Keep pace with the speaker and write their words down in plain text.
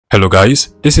Hello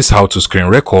guys, this is how to screen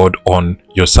record on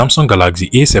your Samsung Galaxy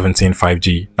A17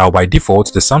 5G. Now by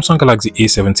default, the Samsung Galaxy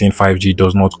A17 5G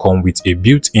does not come with a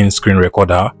built-in screen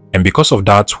recorder, and because of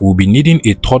that, we'll be needing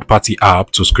a third-party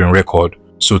app to screen record.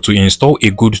 So to install a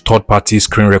good third-party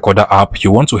screen recorder app, you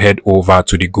want to head over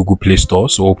to the Google Play Store.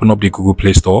 So open up the Google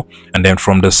Play Store, and then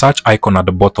from the search icon at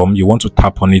the bottom, you want to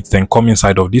tap on it, then come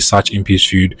inside of this search input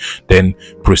field, then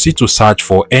proceed to search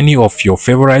for any of your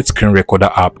favorite screen recorder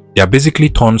app. There are basically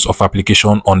tons of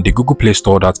applications on the Google Play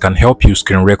Store that can help you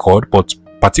screen record, but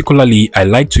particularly I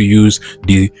like to use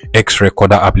the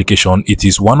XRecorder application. It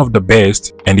is one of the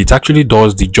best and it actually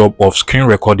does the job of screen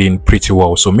recording pretty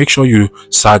well. So make sure you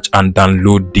search and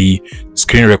download the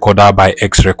screen recorder by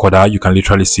XRecorder. You can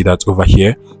literally see that over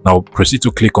here. Now proceed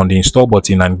to click on the install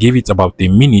button and give it about a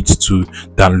minute to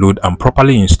download and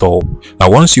properly install.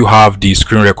 Now once you have the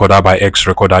screen recorder by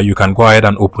XRecorder, you can go ahead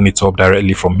and open it up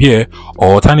directly from here,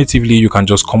 or alternatively you can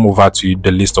just come over to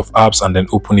the list of apps and then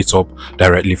open it up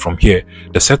directly from here.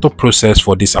 The setup process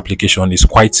for this application is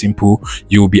quite simple.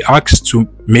 You will be asked to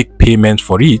make payment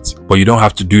for it, but you don't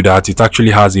have to do that. It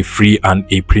actually has a free and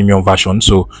a premium version.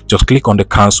 So just click on the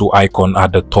cancel icon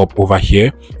at the top over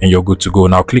here and you're good to go.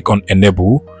 Now click on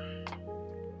enable,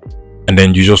 and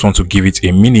then you just want to give it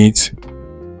a minute.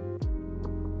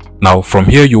 Now from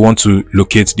here you want to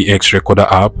locate the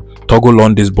XRecorder app, toggle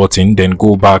on this button, then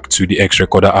go back to the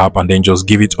XRecorder app and then just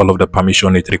give it all of the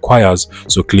permission it requires.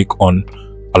 So click on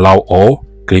allow all,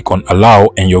 click on allow,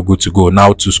 and you're good to go.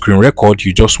 Now to screen record,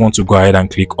 you just want to go ahead and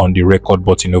click on the record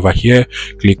button over here,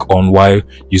 click on while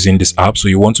using this app. So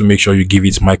you want to make sure you give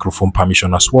it microphone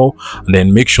permission as well, and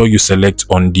then make sure you select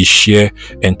on the share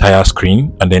entire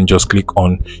screen and then just click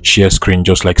on share screen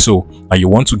just like so. Now you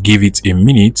want to give it a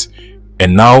minute,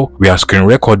 and now we are screen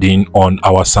recording on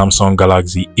our Samsung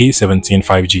Galaxy A17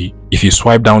 5G. If you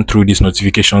swipe down through this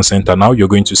notification center, now you're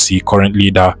going to see currently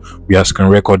that we are screen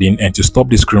recording, and to stop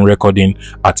the screen recording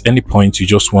at any point, you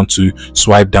just want to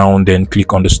swipe down, then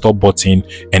click on the stop button,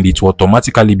 and it will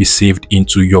automatically be saved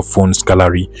into your phone's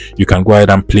gallery. You can go ahead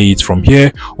and play it from here,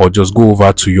 or just go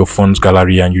over to your phone's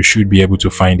gallery and you should be able to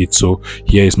find it. So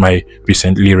here is my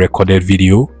recently recorded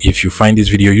video. If you find this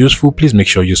video useful, please make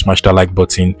sure you smash that like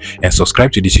button and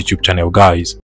subscribe to this YouTube channel, guys.